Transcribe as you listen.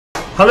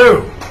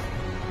Hello.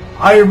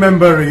 I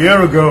remember a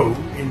year ago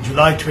in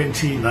July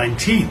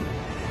 2019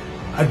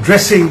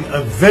 addressing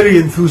a very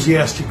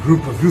enthusiastic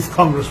group of Youth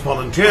Congress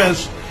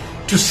volunteers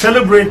to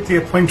celebrate the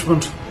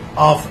appointment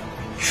of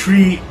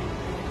Shri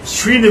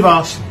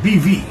Srinivas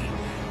BV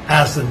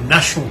as the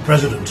National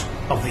President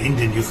of the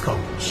Indian Youth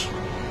Congress.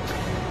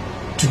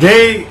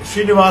 Today,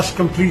 Srinivas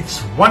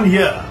completes 1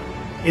 year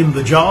in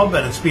the job,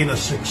 and it's been a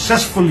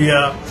successful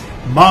year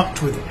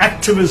marked with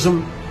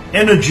activism,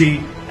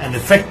 energy and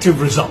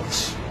effective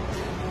results.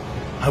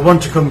 I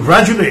want to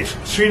congratulate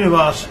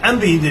Srinivas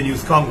and the Indian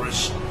Youth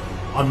Congress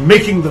on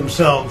making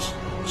themselves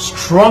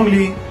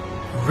strongly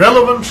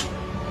relevant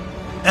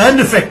and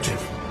effective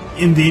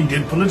in the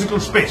Indian political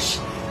space,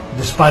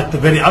 despite the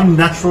very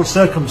unnatural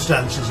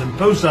circumstances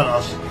imposed on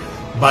us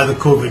by the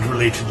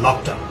COVID-related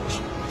lockdowns.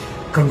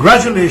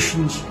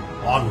 Congratulations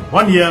on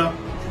 1 year.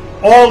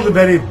 All the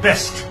very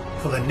best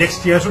for the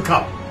next year to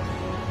come.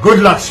 Good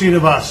luck,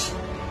 Srinivas.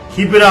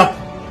 Keep it up.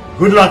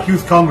 Good luck,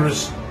 Youth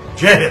Congress.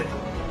 Jai Hind.